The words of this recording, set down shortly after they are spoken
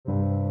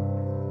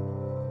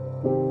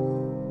Hello,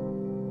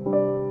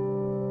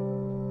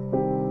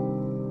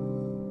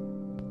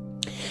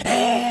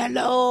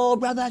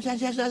 brothers and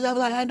sisters of the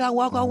land, and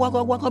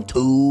welcome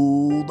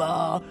to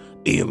the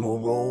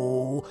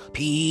Emerald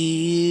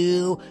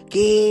Peel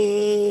King.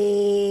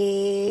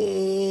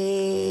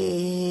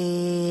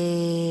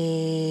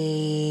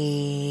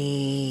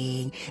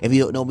 If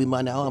you don't know me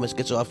by now, I'm a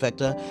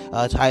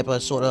schizoaffective type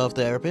of sort of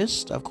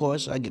therapist. Of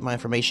course, I get my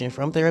information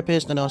from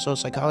therapists and also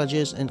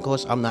psychologists, and of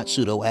course, I'm not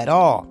pseudo at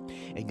all.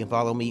 You can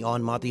follow me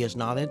on Matthias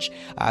Knowledge.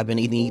 I've been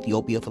in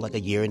Ethiopia for like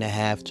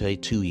 1.5 to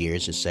 2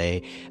 years to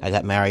say. I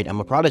got married. I'm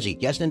a prodigy.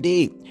 Yes,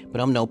 indeed.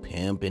 But I'm no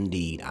pimp,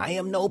 indeed. I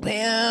am no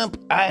pimp.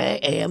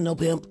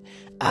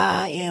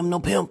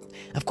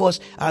 Of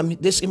course,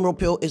 this Emerald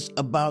Pill is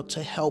about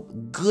to help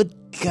good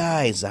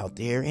guys out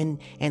there and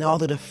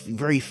all of the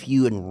very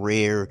few and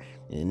rare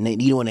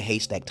needle in a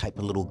haystack type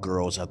of little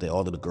girls out there,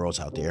 all of the girls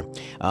out there.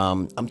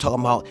 I'm talking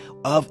about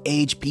of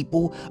age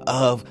people,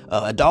 of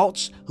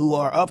adults who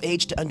are of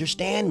age to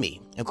understand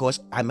me. Of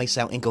course, I may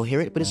sound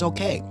incoherent, but it's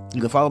okay.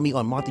 You can follow me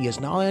on Matthias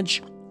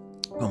Knowledge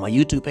on my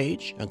YouTube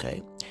page,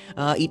 okay?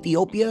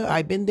 Ethiopia,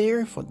 I've been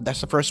there.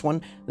 That's the first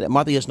one.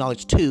 Matthias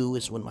Knowledge 2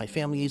 is when my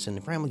families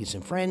and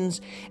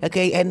friends,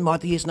 okay? And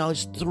Matthias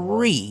Knowledge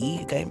 3,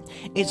 okay,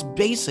 it's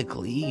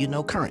basically,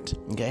 current,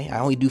 okay? I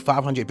only do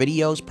 500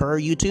 videos per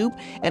YouTube,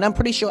 and I'm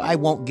pretty sure I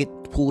won't get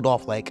pulled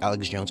off like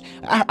Alex Jones.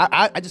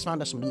 I just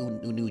found out some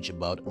new news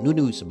about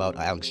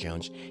Alex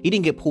Jones. He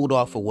didn't get pulled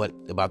off for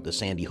about the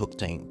Sandy Hook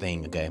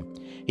thing, okay?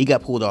 He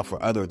got pulled off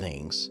for other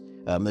things.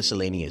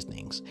 Miscellaneous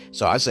things.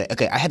 So I said,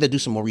 okay, I had to do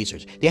some more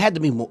research. There had to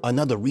be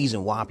another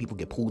reason why people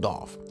get pulled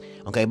off.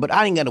 Okay, but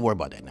I ain't got to worry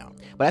about that now.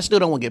 But I still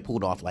don't want to get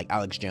pulled off like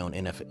Alex Jones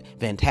in a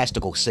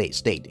fantastical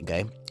state,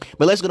 okay?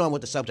 But let's get on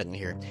with the subject in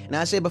here. And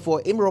I said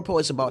before, Emerald Pill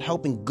is about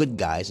helping good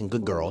guys and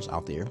good girls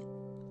out there.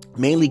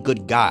 Mainly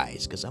good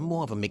guys, because I'm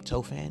more of a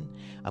MGTOW fan.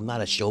 I'm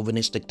not a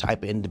chauvinistic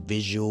type of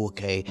individual,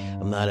 okay?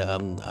 I'm not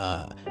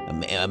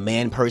a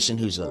man person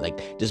who's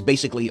just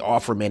basically all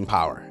for men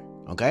power,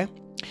 okay?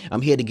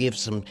 I'm here to give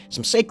some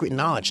sacred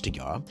knowledge to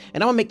y'all,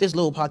 and I'm gonna make this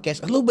little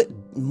podcast a little bit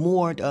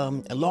more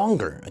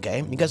longer,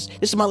 okay? Because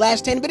this is my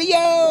last 10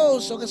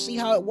 videos, so let's see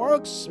how it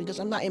works. Because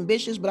I'm not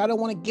ambitious, but I don't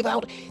want to give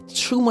out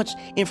too much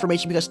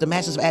information because the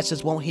masses of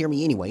asses won't hear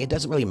me anyway. It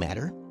doesn't really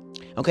matter,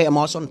 okay? I'm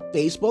also on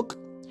Facebook.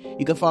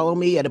 You can follow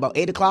me at about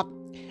 8 o'clock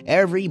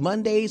every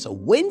Mondays,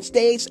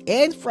 Wednesdays,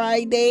 and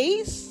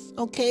Fridays.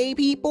 Okay,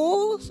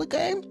 people,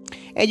 okay?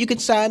 And you can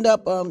sign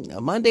up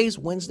Mondays,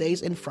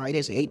 Wednesdays, and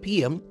Fridays at 8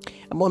 p.m.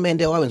 I'm on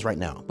Mandel Islands right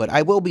now, but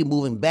I will be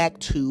moving back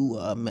to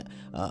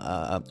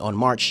on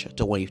March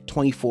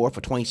 24th or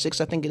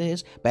 26th, I think it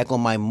is, back on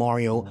my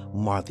Mario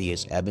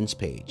Matthias Evans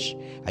page.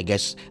 I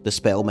guess the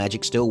spell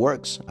magic still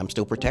works. I'm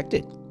still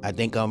protected. I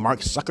think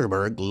Mark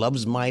Zuckerberg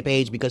loves my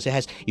page because it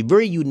has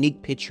very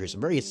unique pictures,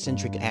 very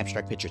eccentric and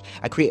abstract pictures.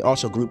 I create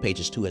also group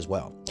pages too as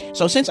well.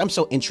 So since I'm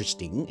so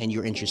interesting and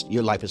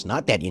your life is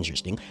not that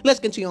interesting, let's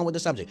continue on with the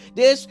subject.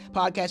 This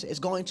podcast is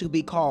going to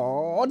be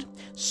called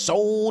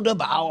Soul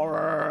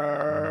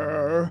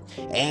Devourer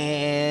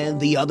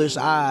and the Other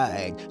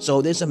Side.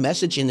 So there's a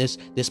message in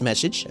this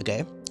message,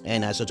 okay?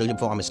 And as I told you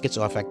before, I'm a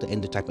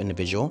schizoaffective type of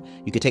individual.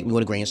 You can take me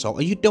with a grain of salt,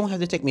 or you don't have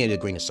to take me with a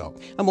grain of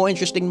salt. I'm more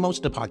interesting than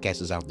most of the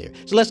podcasters out there.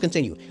 So let's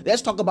continue.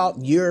 Let's talk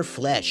about your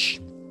flesh.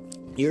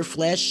 Your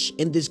flesh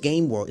in this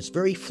game world is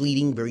very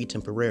fleeting, very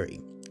temporary.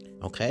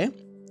 Okay?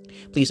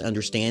 Please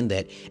understand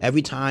that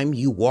every time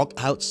you walk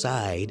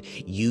outside,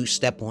 you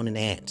step on an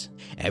ant.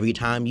 Every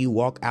time you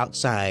walk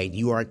outside,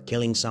 you are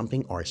killing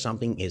something or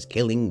something is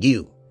killing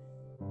you.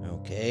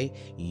 Okay?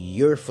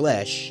 Your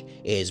flesh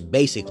is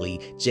basically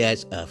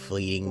just a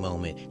fleeting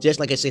moment. Just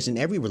like it says in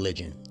every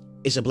religion,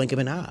 it's a blink of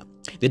an eye.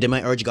 The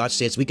Demiurge God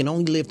says we can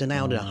only live to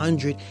now to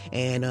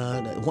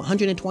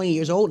 120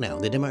 years old now.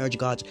 The Demiurge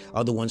gods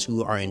are the ones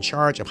who are in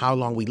charge of how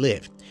long we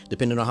live.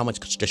 Depending on how much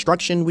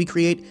destruction we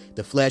create,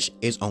 the flesh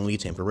is only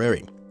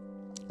temporary.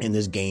 In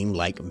this game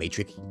like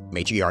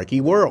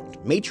matriarchy world,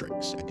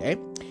 Matrix, okay?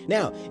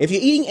 Now, if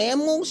you're eating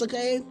animals,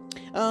 okay,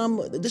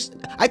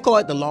 I call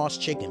it the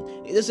lost chicken.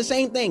 It's the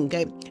same thing,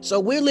 okay? So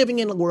we're living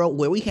in a world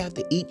where we have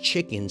to eat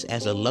chickens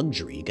as a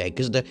luxury, okay?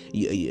 Because the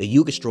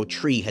Yggdrasil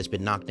tree has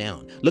been knocked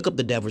down. Look up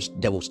the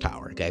Devil's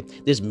Tower, okay?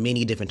 There's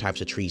many different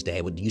types of trees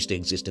that used to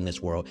exist in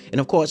this world,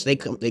 and of course they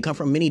come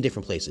from many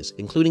different places,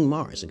 including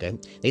Mars, okay?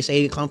 They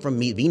say they come from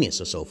Venus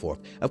or so forth.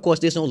 Of course,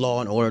 there's no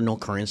law and order, no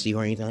currency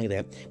or anything like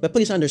that. But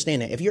please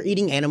understand that if you're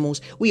eating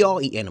animals, we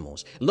all eat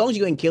animals. As long as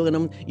you ain't killing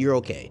them, you're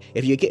okay.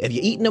 If you're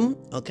eating them,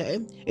 okay,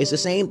 it's the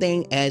same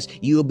thing as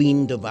you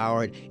being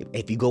devoured.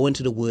 If you go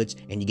into the woods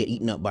and you get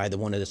eaten up by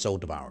one of the soul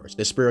devourers,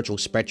 the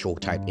spectral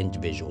type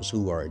individuals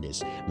who are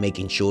just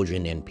making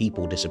children and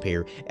people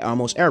disappear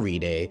almost every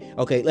day.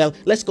 Okay, well,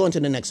 let's go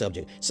into the next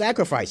subject.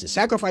 Sacrifices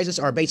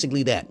are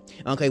basically that.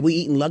 Okay, we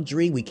eat in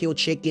luxury, we kill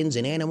chickens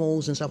and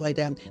animals and stuff like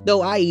that.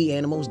 Though I eat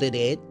animals, they're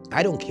dead.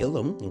 I don't kill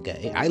them,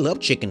 okay? I love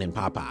chicken and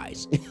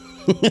Popeyes.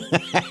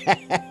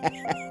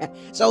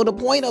 So the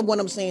point of what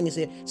I'm saying is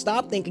that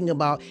stop thinking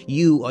about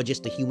you are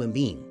just a human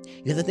being.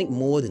 You have to think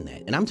more than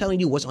that. And I'm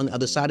telling you what's on the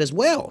other side as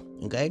well,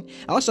 okay?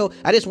 Also,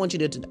 I want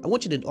you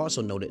to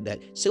also note that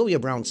Sylvia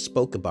Browne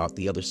spoke about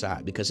the other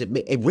side because it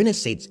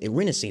renaissance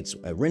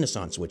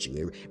with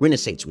you,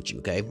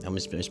 okay? I'm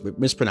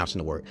mispronouncing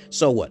the word.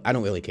 So what? I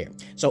don't really care.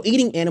 So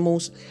eating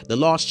animals, the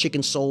lost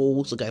chicken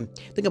souls, okay?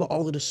 Think about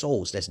all of the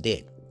souls that's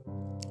dead,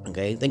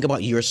 okay? Think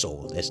about your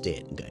soul that's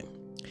dead, okay?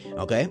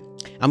 Okay?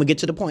 I'm gonna get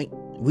to the point.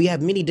 We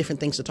have many different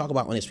things to talk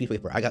about on this piece of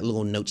paper. I got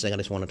little notes that I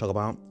just want to talk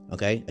about.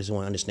 Okay, I just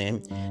want to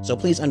understand. So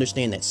please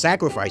understand that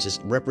sacrifices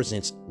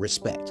represents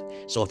respect.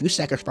 So if you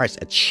sacrifice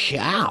a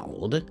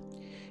child,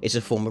 it's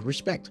a form of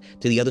respect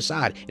to the other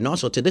side and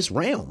also to this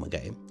realm.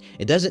 Okay,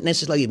 it doesn't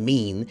necessarily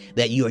mean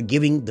that you are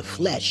giving the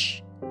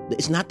flesh.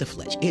 It's not the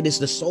flesh. It is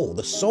the soul.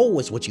 The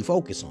soul is what you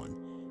focus on.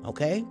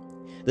 Okay.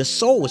 The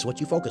soul is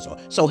what you focus on.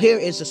 So here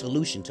is the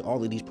solution to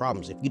all of these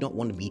problems. If you don't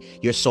want to be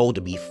your soul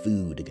to be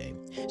food, okay?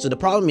 So the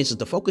problem is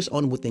to focus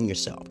on within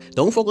yourself.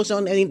 Don't focus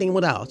on anything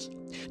else.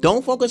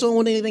 Don't focus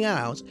on anything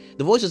else.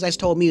 The voices that's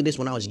told me this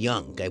when I was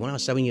young, okay? When I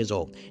was 7 years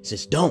old. It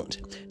says, don't.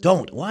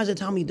 Why does it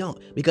tell me don't?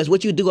 Because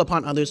what you do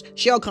upon others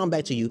shall come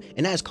back to you.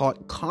 And that's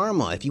called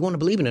karma. If you want to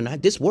believe it or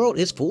not, this world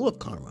is full of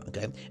karma,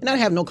 okay? And I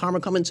have no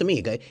karma coming to me,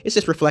 okay? It's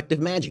just reflective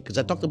magic. Because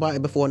I talked about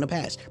it before in the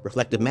past.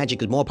 Reflective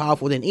magic is more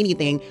powerful than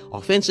anything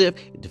offensive.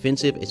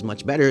 Defensive is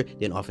much better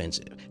than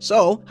offensive.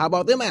 So how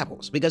about them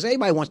apples? Because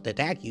everybody wants to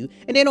attack you.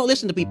 And they don't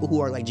listen to people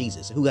who are like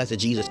Jesus, who has the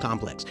Jesus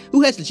complex.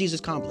 Who has the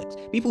Jesus complex?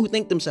 People who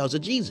think themselves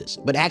are Jesus,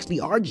 but actually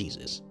are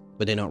Jesus,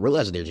 but they don't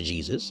realize they're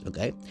Jesus,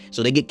 okay?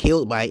 So they get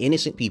killed by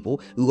innocent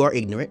people who are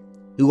ignorant,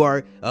 who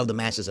are of the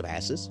masses of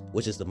asses,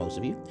 which is the most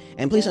of you.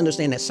 And please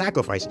understand that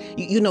sacrifice,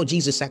 you know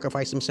Jesus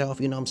sacrificed himself,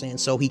 you know what I'm saying?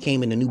 So he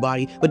came in a new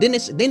body, but then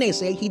they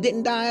say he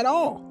didn't die at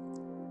all.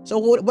 So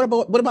what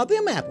about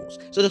them apples?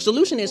 So the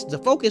solution is to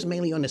focus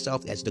mainly on the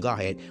self as the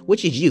Godhead,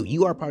 which is you.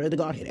 You are part of the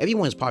Godhead.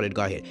 Everyone's part of the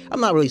Godhead.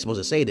 I'm not really supposed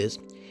to say this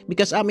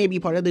because I may be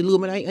part of the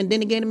Illuminati, and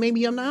then again,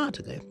 maybe I'm not,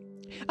 okay?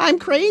 I'm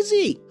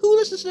crazy. Who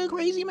listens to a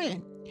crazy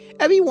man?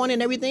 Everyone and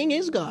everything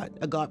is God,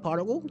 a God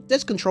particle.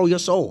 Just control your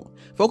soul.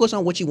 Focus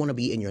on what you want to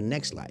be in your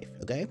next life,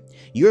 okay?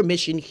 Your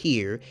mission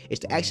here is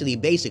to actually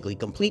basically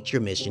complete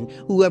your mission,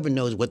 whoever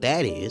knows what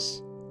that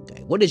is,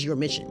 okay? What is your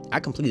mission? I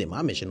completed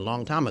my mission a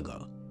long time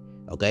ago,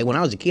 okay? When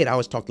I was a kid, I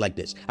always talked like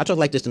this. I talked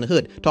like this in the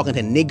hood, talking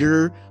to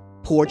nigger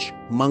porch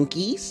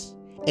monkeys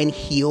and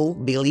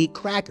hillbilly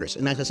crackers.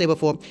 And as I said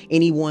before,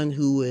 anyone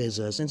who is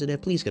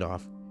sensitive, please get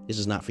off. This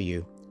is not for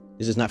you.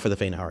 This is not for the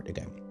faint of heart,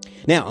 okay?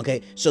 Now,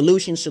 okay,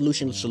 solutions.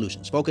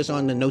 Focus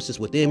on the gnosis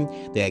within.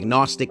 The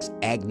agnostics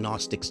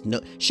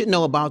should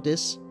know about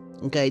this,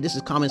 okay? This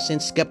is common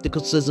sense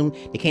skepticism.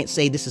 They can't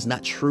say this is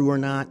not true or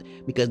not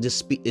because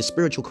this is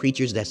spiritual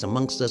creatures that's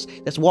amongst us,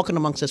 that's walking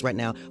amongst us right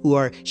now, who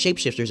are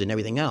shapeshifters and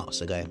everything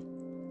else, okay?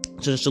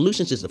 So the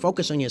solutions is to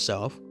focus on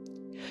yourself.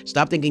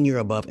 Stop thinking you're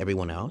above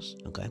everyone else,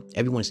 okay?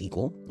 Everyone's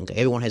equal, okay?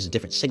 Everyone has a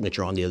different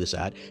signature on the other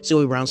side.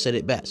 Sylvia Browne said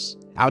it best.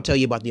 I'll tell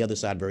you about the other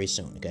side very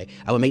soon, okay?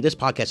 I will make this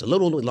podcast a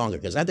little bit longer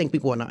because I think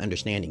people are not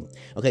understanding.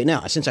 Okay,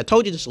 now, since I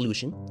told you the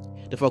solution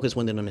to focus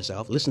within on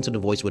yourself, listen to the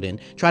voice within,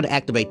 try to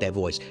activate that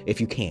voice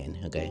if you can,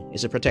 okay?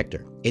 It's a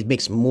protector. It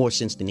makes more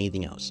sense than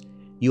anything else.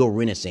 You'll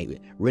renaissance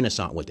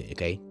with it,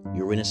 okay?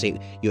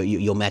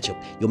 You'll match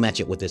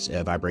it with its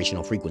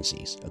vibrational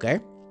frequencies, okay?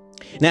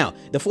 Now,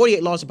 the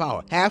 48 laws of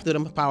power, half of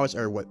them powers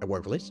are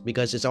worthless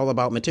because it's all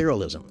about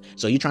materialism.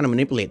 So you're trying to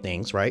manipulate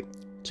things, right,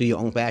 to your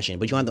own fashion.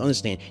 But you have to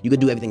understand, you can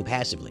do everything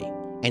passively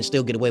and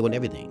still get away with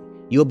everything.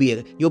 You'll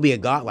be a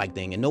godlike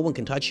thing, and no one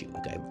can touch you.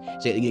 Okay,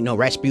 so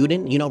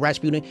Rasputin.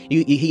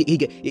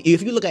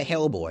 If you look at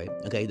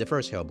Hellboy, okay, the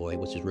first Hellboy,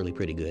 which is really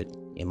pretty good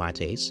in my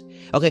taste.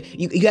 Okay,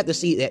 you have to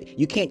see that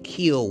you can't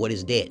kill what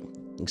is dead,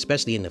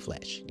 especially in the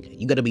flesh. Okay?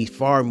 You got to be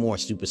far more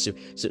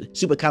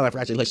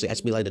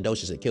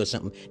supercalifragilisticexpialidocious to kill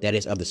something that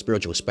is of the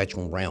spiritual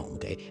spectrum realm.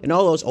 Okay, and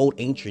all those old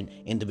ancient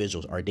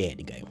individuals are dead.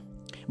 Okay.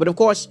 But of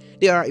course,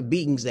 there are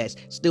beings that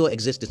still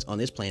exist on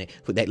this planet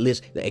that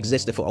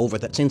existed for over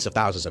tens of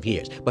thousands of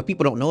years. But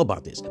people don't know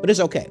about this. But it's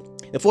okay.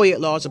 The 48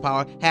 laws of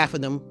power, half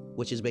of them,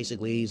 which is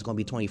basically, it's going to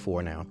be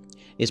 24 now,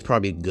 is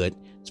probably good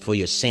for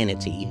your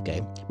sanity,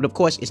 okay? But of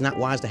course, it's not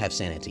wise to have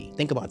sanity.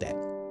 Think about that.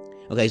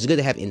 Okay, it's good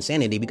to have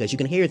insanity because you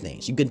can hear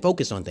things. You can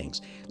focus on things.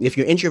 If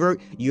you're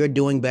introvert, you're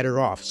doing better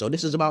off. So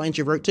this is about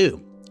introvert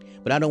too.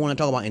 But I don't want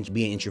to talk about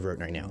being introvert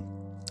right now.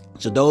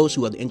 So those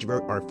who are the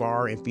introvert are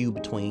far and few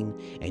between,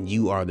 and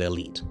you are the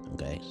elite,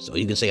 okay? So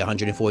you can say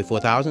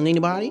 144,000,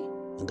 anybody?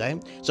 Okay?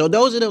 So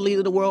those are the elite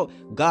of the world.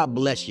 God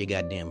bless your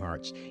goddamn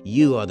hearts.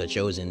 You are the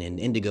chosen and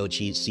indigo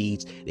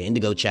seeds, the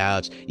indigo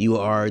childs. You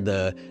are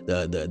the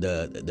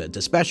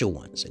special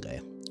ones, okay?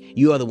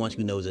 You are the ones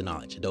who knows the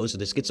knowledge. Those are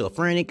the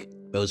schizophrenic,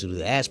 those who do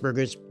the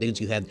Asperger's, those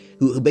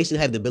who basically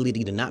have the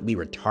ability to not be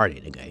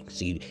retarded, okay?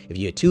 See, if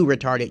you're too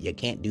retarded, you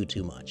can't do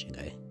too much,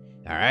 okay?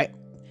 All right?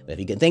 But if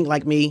you can think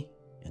like me,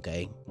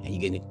 okay, and you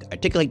can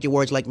articulate your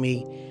words like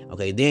me,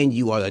 okay, then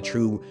you are the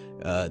true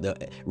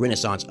the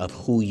renaissance of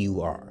who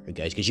you are,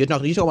 okay, because you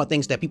talk about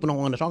things that people don't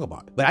want to talk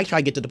about, but I try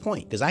to get to the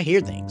point, because I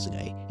hear things,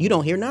 okay, you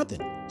don't hear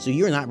nothing, so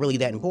you're not really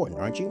that important,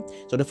 aren't you?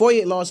 So the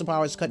 48 laws of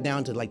power is cut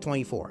down to like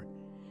 24.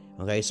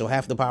 Okay, so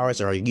half the powers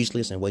are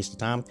useless and waste of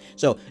time.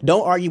 So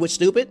don't argue with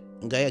stupid.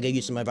 Okay, I gave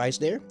you some advice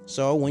there.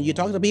 So when you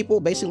talk to people,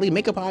 basically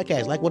make a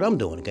podcast like what I'm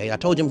doing. Okay, I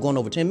told you I'm going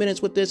over 10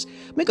 minutes with this.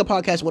 Make a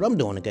podcast what I'm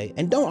doing. Okay,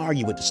 and don't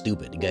argue with the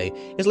stupid. Okay,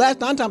 because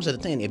 9 times out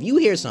of 10, if you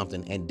hear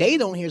something and they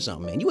don't hear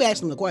something, and you ask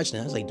them the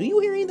question, I say, do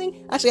you hear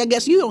anything? I say, I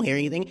guess you don't hear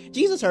anything.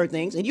 Jesus heard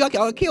things, and you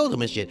all killed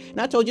him and shit.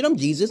 And I told you I'm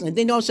Jesus, and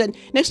then all of a sudden,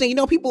 next thing you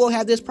know, people will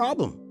have this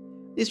problem.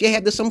 They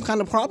have some kind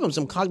of problem,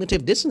 some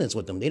cognitive dissonance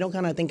with them. They don't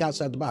kind of think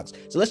outside the box.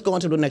 So let's go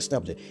on to the next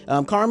subject.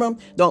 Karma,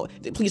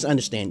 please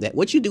understand that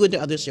what you do to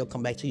others shall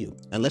come back to you,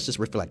 unless it's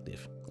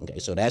reflective. Okay,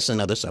 so that's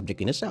another subject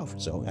in itself.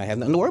 So I have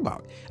nothing to worry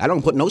about. I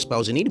don't put no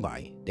spells on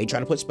anybody. They try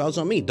to put spells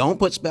on me. Don't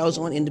put spells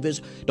on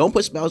individuals. Don't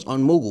put spells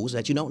on moguls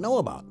that you don't know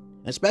about.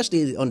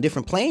 Especially on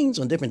different planes,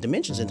 on different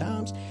dimensions and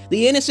times.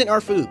 The innocent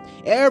are food.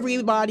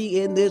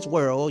 Everybody in this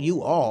world,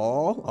 you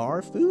all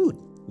are food.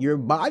 Your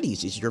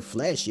bodies, it's your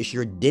flesh, it's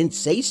your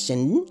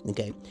densation,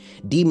 okay?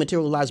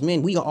 Dematerialized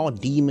men, we are all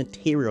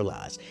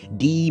dematerialized.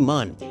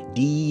 Demon,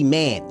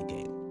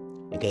 okay?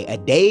 Okay, a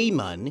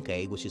daemon,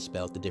 okay, which is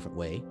spelled a different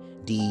way,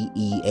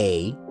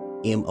 Deamon,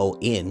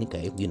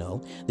 okay, you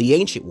know, the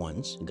ancient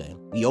ones, okay,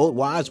 the old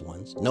wise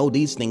ones, know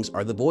these things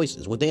are the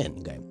voices within,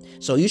 okay?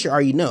 So you should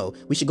already know,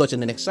 we should go to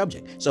the next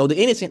subject. So the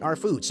innocent are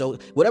food. So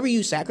whatever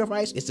you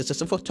sacrifice, it's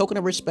just a token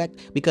of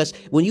respect, because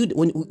when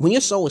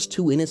your soul is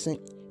too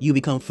innocent, you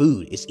become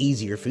food. It's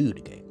easier food,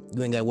 okay?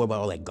 You ain't gotta worry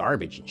about all that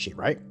garbage and shit,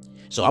 right?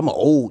 So I'm an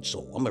old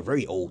soul. I'm a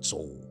very old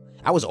soul.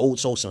 I was an old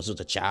soul since I was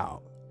a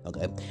child,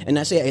 okay? And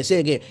I say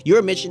again,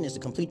 your mission is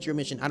to complete your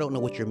mission. I don't know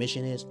what your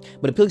mission is,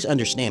 but please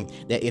understand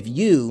that if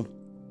you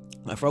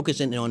are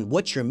focusing on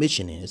what your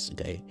mission is,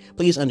 okay,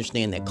 please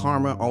understand that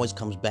karma always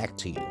comes back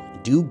to you.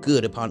 Do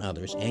good upon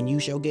others, and you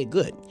shall get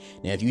good.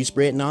 Now, if you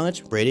spread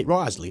knowledge, spread it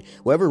wisely.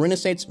 Whoever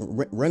renesates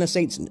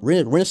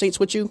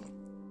with you,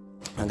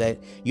 okay,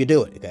 you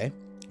do it, okay?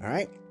 All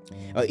right?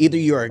 Either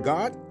you're a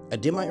god, a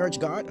demiurge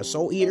god, a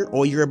soul eater,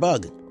 or you're a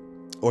bug,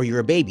 or you're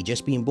a baby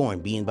just being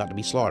born, being about to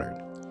be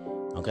slaughtered.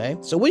 Okay?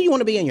 So what do you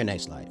want to be in your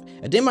next life?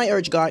 A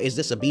demiurge god is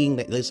just a being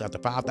that lives after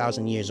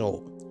 5,000 years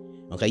old.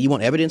 Okay, you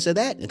want evidence of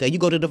that? Okay, you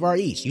go to the Far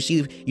East. You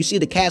see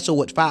the castle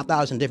with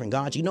 5,000 different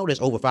gods. You know there's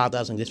over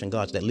 5,000 different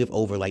gods that live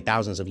over like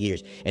thousands of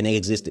years, and they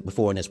existed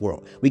before in this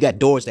world. We got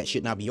doors that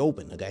should not be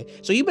open. Okay,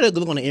 so you better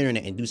look on the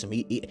internet and do some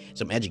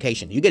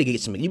education. You better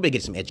get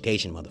some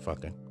education,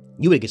 motherfucker.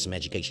 You better get some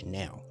education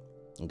now.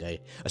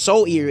 Okay, a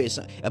soul eater is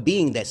a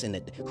being that's in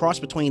the cross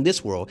between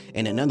this world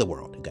and another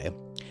world. Okay,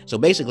 so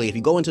basically, if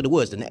you go into the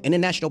woods, in the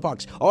national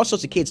parks, all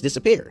sorts of kids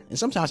disappear, and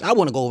sometimes I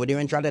want to go over there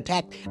and try to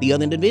attack the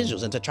other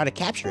individuals and to try to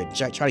capture it,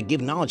 try to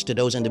give knowledge to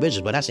those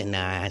individuals. But I said,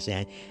 nah.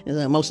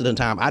 Most of the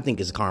time, I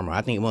think it's karma.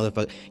 I think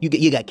motherfucker,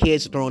 you got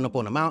kids throwing up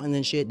on the mountain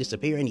and shit,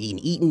 disappearing,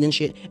 eating and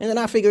shit, and then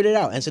I figured it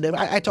out. And so then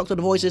I talked to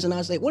the voices and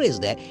I say, what is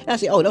that? And I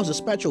say, oh, those are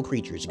spectral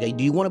creatures. Okay,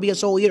 do you want to be a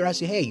soul eater? I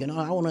say, hey, I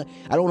don't want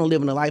to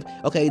live in a life.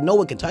 Okay, no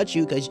one can touch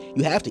you because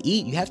you have to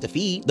eat, you have to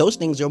feed. Those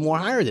things are more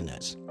higher than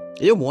us.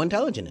 They're more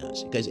intelligent than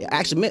us. Because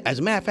actually, as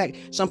a matter of fact,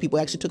 some people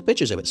actually took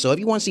pictures of it. So if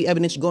you want to see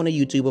evidence, you go on to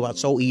YouTube about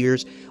soul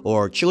eaters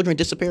or children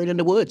disappearing in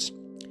the woods.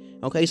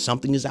 Okay,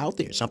 something is out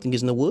there. Something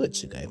is in the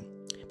woods. Okay,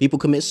 people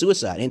commit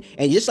suicide.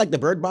 And just like the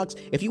Bird Box,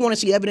 if you want to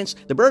see evidence,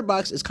 the Bird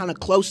Box is kind of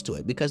close to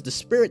it because the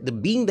spirit, the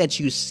being that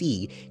you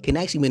see, can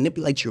actually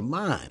manipulate your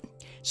mind.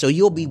 So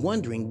you'll be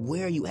wondering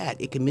where you at.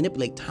 It can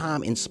manipulate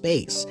time and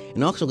space,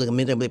 and also it can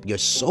manipulate your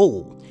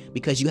soul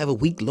because you have a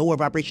weak, lower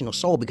vibrational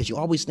soul because you're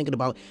always thinking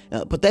about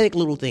pathetic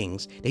little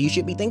things that you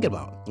should be thinking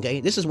about. Okay,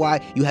 this is why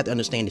you have to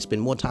understand to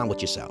spend more time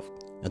with yourself.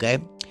 Okay,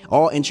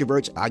 all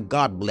introverts,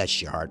 God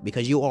bless your heart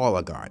because you all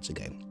are gods.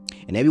 Okay,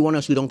 and everyone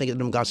else who don't think of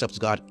themselves as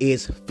God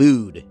is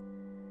food.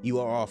 You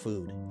are all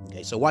food.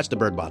 Okay, so watch the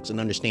Bird Box and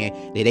understand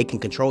that they can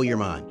control your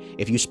mind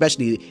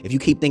especially if you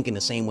keep thinking the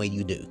same way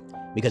you do.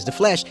 Because the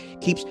flesh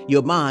keeps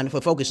your mind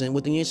from focusing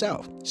within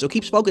yourself. So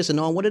keep focusing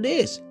on what it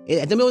is.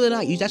 At the middle of the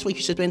night, that's why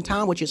you should spend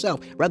time with yourself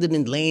rather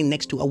than laying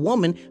next to a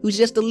woman who's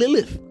just a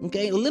Lilith.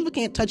 Okay, a Lilith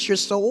can't touch your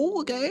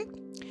soul. Okay,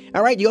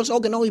 all right, your soul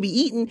can only be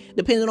eaten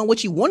depending on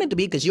what you want it to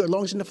be because you're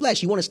belongs in the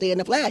flesh. You want to stay in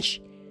the flesh.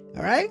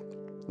 All right.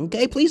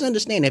 Okay, please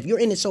understand, if your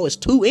innocent soul is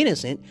too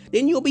innocent,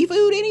 then you'll be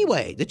food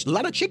anyway. There's a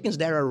lot of chickens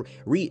that are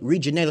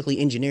regenetically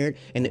engineered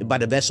and by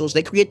the vessels,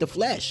 they create the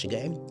flesh,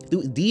 okay?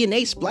 Through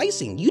DNA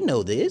splicing, you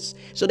know this.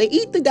 So they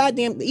eat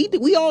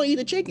we all eat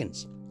the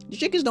chickens. The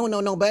chickens don't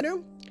know no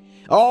better.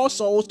 All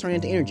souls turn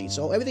into energy,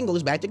 so everything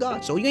goes back to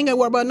God. So you ain't got to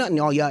worry about nothing.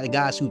 All y'all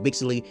guys who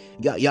basically,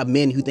 y'all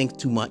men who think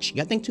too much.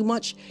 Y'all think too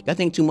much? Y'all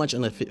think too much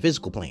on the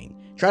physical plane.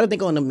 Try to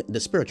think on the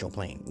spiritual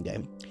plane,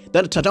 okay?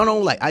 The tunnel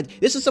of light.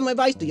 This is some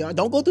advice to y'all.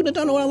 Don't go through the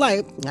tunnel of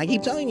light. I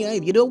keep telling you,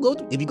 if you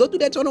go through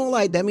that tunnel of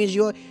light, that means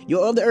you're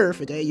of the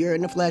earth, okay? You're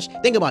in the flesh.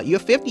 Think about it. Your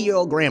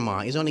 50-year-old grandma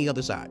is on the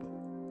other side.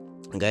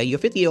 Okay, your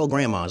 50-year-old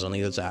grandma's on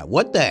the other side.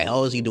 What the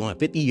hell is he doing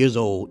 50 years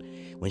old?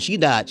 When she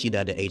died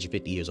at the age of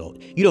 50 years old.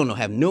 You don't know,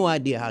 have no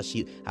idea how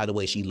the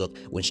way she looked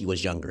when she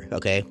was younger,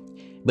 okay?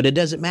 But it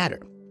doesn't matter,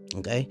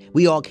 okay?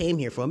 We all came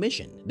here for a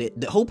mission.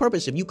 The whole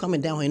purpose of you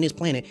coming down here on this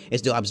planet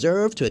is to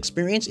observe, to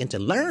experience, and to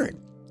learn.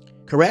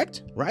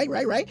 Correct?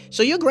 Right.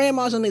 So your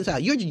grandma's on the other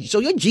side. So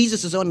your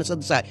Jesus is on this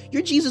other side.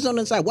 Your Jesus on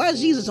the other side. Why is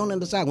Jesus on the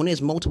other side when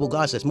there's multiple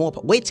gods that's more,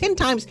 10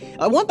 times,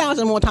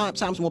 1,000 more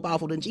times more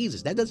powerful than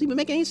Jesus? That doesn't even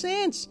make any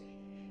sense.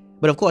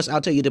 But of course, I'll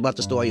tell you about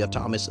the story of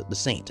Thomas the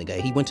Saint, okay?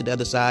 He went to the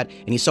other side,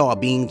 and he saw a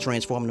being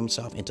transforming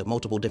himself into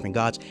multiple different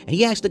gods. And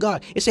he asked the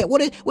God, he said,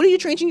 what are you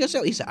changing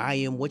yourself? He said, I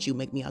am what you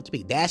make me out to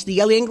be. That's the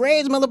alien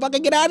grays,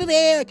 motherfucker, get out of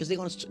there. Because they're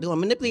gonna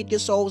manipulate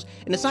your souls.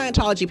 And the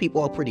Scientology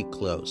people are pretty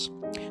close.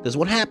 Because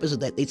what happens is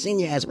that they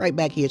send your ass right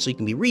back here so you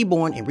can be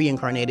reborn and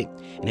reincarnated,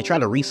 and they try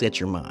to reset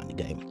your mind,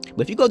 okay?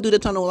 But if you go through the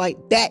tunnel of light,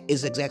 that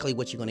is exactly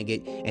what you're going to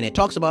get. And it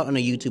talks about on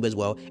the YouTube as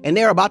well. And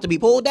they're about to be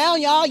pulled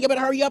down, y'all. You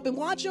better hurry up and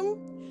watch them.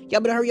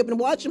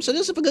 So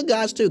this is for good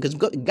guys too, because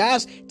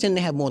guys tend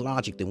to have more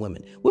logic than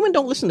women. Women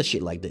don't listen to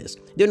shit like this.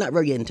 They're not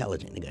very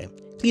intelligent, okay?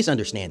 Please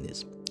understand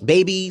this.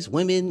 Babies,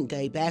 women,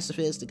 okay,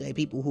 pacifists, okay,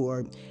 people who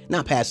are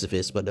not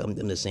pacifists, but I'm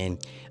just saying,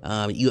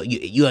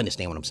 you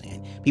understand what I'm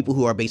saying. People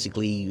who are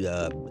basically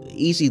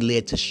easily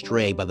led to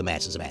stray by the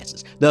masses of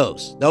asses.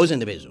 Those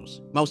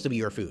individuals, most of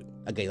you are food.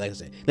 Okay, like I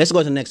said, let's go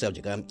to the next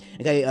subject.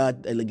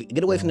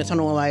 Get away from the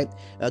tunnel of light.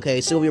 Okay,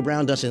 Sylvia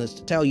Brown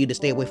doesn't tell you to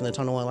stay away from the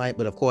tunnel of light,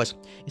 but of course,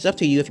 it's up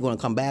to you if you want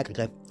to come back.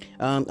 Okay,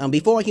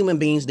 before human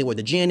beings, there were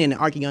the jinn and the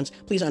archeons.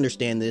 Please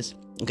understand this.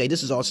 Okay,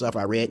 this is all stuff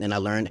I read and I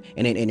learned,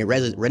 and it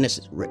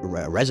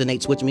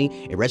resonates with me.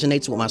 It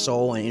resonates with my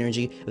soul and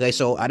energy. Okay,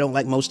 so I don't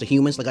like most of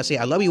humans. Like I say,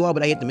 I love you all,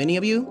 but I hate the many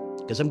of you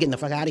because I'm getting the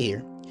fuck out of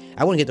here.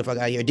 I want to get the fuck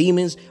out of here.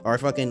 Demons are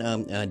fucking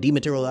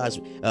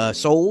dematerialized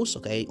souls,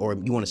 okay? Or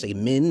you want to say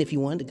men if you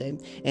want, okay?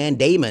 And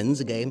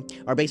daemons, okay,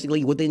 are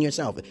basically within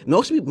yourself.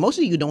 Most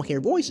of you don't hear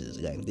voices,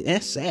 okay?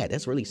 That's sad.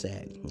 That's really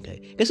sad, okay?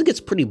 Because it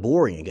gets pretty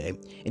boring, okay?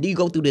 And then you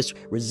go through this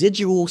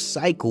residual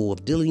cycle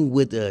of dealing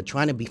with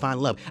trying to find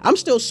love. I'm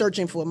still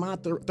searching for my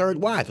third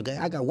wife, okay?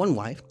 I got one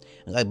wife,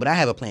 okay? But I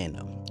have a plan,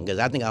 though, because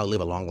I think I'll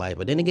live a long life.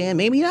 But then again,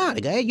 maybe not,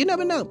 okay? You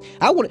never know.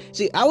 I'm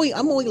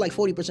only like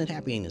 40%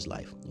 happy in this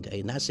life,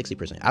 okay? Not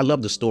 60%. I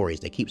love the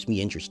stories. That keeps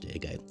me interested,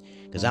 okay?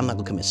 Because I'm not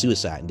going to commit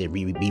suicide and then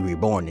be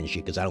reborn and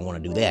shit, because I don't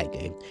want to do that,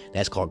 okay?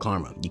 That's called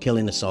karma. You're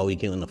killing the soul, you're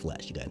killing the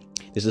flesh, okay?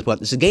 This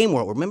is a game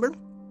world, remember?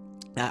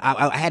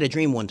 I had a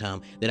dream one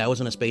time that I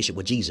was on a spaceship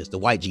with Jesus, the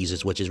white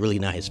Jesus, which is really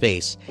not his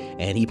face,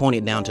 and he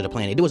pointed down to the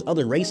planet. There was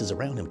other races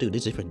around him too.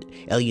 There's different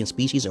alien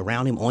species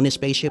around him on this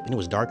spaceship, and it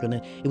was darker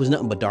than it was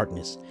nothing but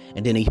darkness.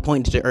 And then he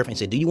pointed to the earth and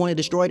said, "Do you want to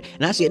destroy it?"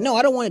 And I said, "No,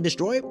 I don't want to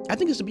destroy it. I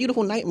think it's a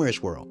beautiful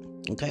nightmarish world."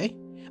 Okay.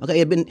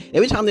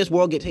 Every time this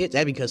world gets hit,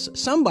 that's because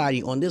somebody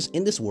in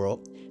this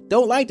world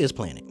don't like this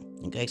planet.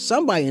 Okay,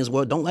 somebody in this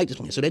world don't like this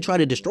planet, so they try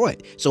to destroy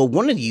it. So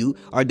one of you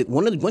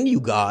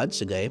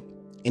gods, okay,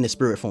 in the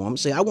spirit form,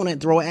 say, I want to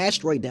throw an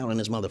asteroid down on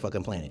this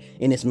motherfucking planet,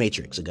 in this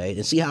matrix, okay,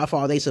 and see how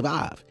far they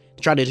survive.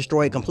 Try to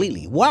destroy it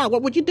completely. Why?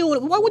 What would you do?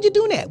 Why would you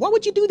do that? Why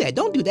would you do that?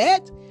 Don't do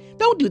that.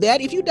 Don't do that.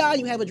 If you die,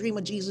 you have a dream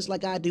of Jesus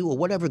like I do, or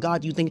whatever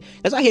God you think.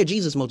 Because I hear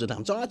Jesus most of the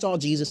time. So I saw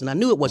Jesus, and I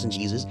knew it wasn't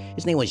Jesus.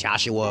 His name was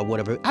Joshua or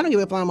whatever. I don't give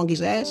a flying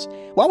monkey's ass.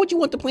 Why would you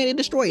want the planet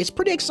destroyed? It's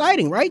pretty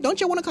exciting, right?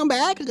 Don't you want to come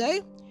back,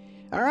 okay?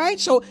 All right,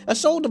 so a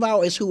soul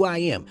devourer is who I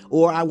am,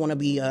 or I want to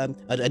be a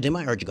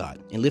demiurge god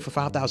and live for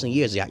 5,000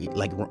 years,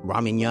 like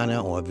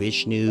Ramayana or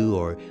Vishnu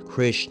or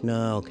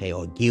Krishna, okay,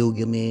 or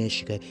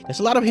Gilgamesh. Okay, there's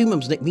a lot of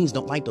humans that means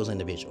don't like those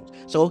individuals.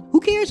 So who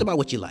cares about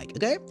what you like?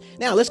 Okay,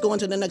 now let's go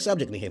into the next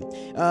subject here.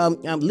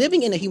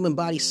 Living in a human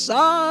body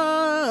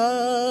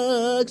sucks.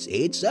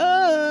 It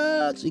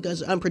sucks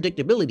because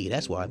unpredictability.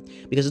 That's why,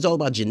 because it's all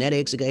about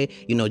genetics. Okay,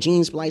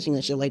 gene splicing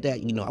and shit like that.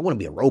 I want to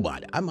be a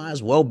robot. I might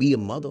as well be a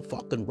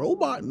motherfucking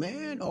robot,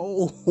 man.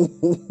 Oh,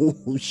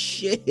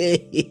 shit.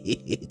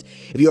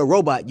 If you're a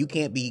robot, you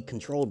can't be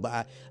controlled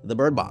by the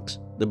bird box.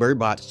 The bird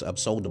box of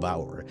soul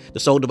devourer. The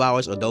soul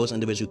devourers are those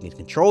individuals who can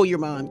control your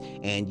mind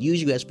and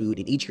use you as food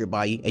and eat your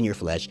body and your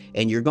flesh,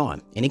 and you're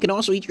gone. And it can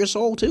also eat your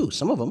soul too.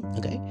 Some of them,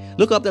 okay?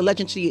 Look up the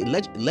legacy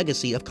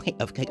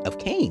of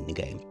Cain,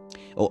 okay?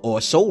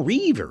 Or Soul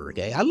Reaver,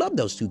 okay? I love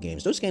those two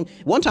games. Those games.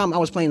 One time I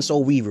was playing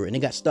Soul Reaver and it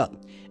got stuck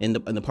in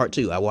the part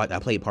 2. I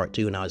played part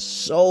 2 and I was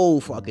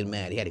so fucking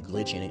mad. It had a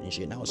glitch in it and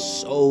shit, and I was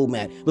so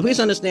mad. But please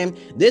understand,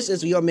 this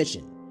is your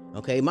mission.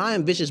 Okay, my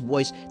ambitious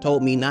voice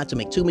told me not to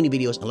make too many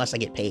videos unless I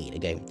get paid.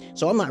 Okay,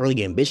 so I'm not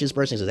really an ambitious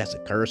person, because that's a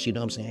curse. You know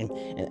what I'm saying?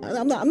 And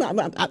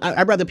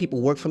I'd rather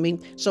people work for me.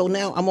 So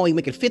now I'm only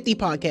making 50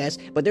 podcasts,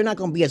 but they're not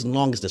going to be as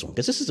long as this one,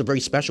 because this is a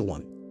very special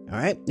one. All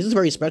right, this is a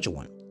very special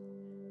one.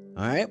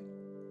 All right.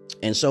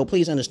 And so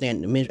please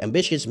understand,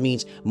 ambitious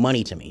means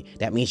money to me.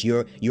 That means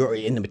you're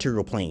in the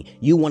material plane.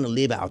 You want to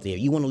live out there.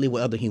 You want to live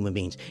with other human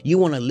beings. You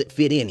want to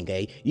fit in,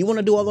 okay? You want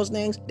to do all those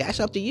things? That's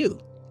up to you.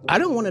 I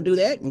don't want to do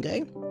that,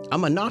 okay?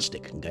 I'm a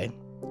Gnostic, okay?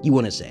 You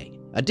want to say.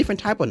 A different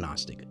type of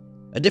Gnostic.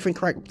 A different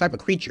type of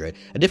creature.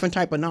 A different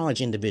type of knowledge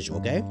individual,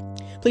 okay?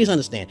 Please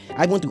understand.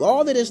 I went through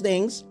all of these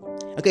things,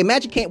 Okay,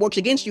 magic can't work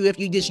against you if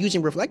you're just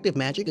using reflective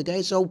magic.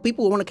 Okay, so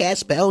people want to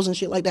cast spells and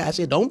shit like that. I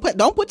said, don't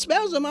put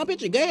spells on my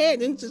picture. Go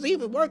ahead and see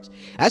if it works.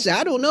 I said,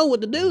 I don't know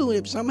what to do.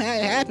 If somehow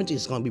it happens,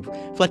 it's going to be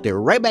reflected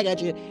right back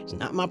at you. It's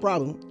not my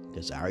problem.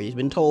 Because I already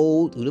been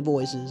told through the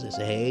voices. They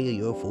say, hey,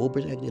 you're full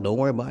protected. Don't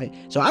worry about it.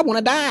 So I want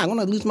to die. I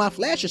want to lose my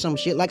flesh or some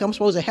shit like I'm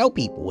supposed to help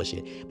people or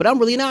shit. But I'm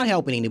really not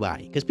helping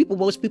anybody. Because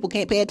most people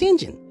can't pay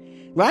attention.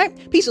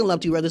 Right? Peace and love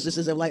to you, brothers,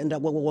 sisters, have lightened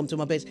up. Welcome to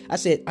my base. I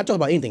talk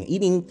about anything.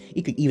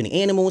 Eating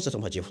animals. I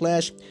talk about your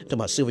flesh. I talk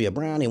about Sylvia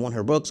Browne in one of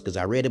her books because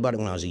I read about it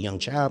when I was a young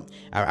child.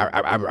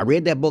 I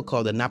read that book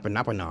called the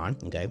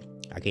Napanon. Okay?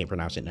 I can't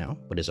pronounce it now,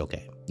 but it's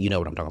okay. You know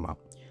what I'm talking about.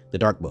 The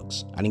dark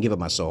books. I didn't give up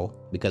my soul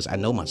because I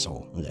know my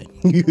soul. Okay?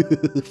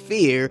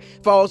 Fear,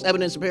 false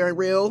evidence appearing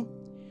real.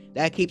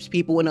 That keeps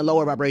people in a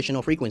lower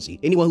vibrational frequency.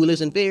 Anyone who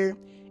lives in fear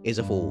is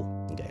a fool.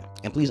 Okay.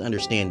 And please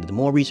understand that the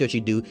more research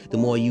you do, the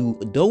more you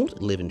don't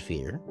live in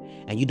fear.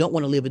 And you don't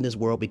want to live in this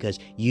world because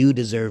you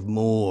deserve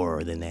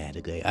more than that.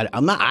 Okay.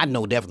 I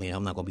know definitely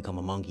I'm not going to become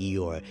a monkey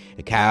or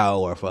a cow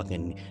or a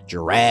fucking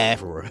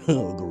giraffe or a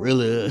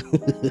gorilla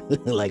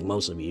like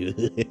most of you.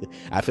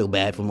 I feel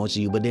bad for most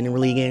of you, but then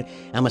really again,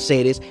 I'm going to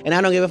say this, and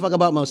I don't give a fuck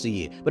about most of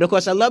you. But of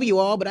course, I love you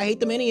all, but I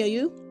hate the many of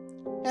you.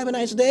 Have a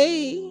nice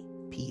day.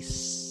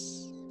 Peace.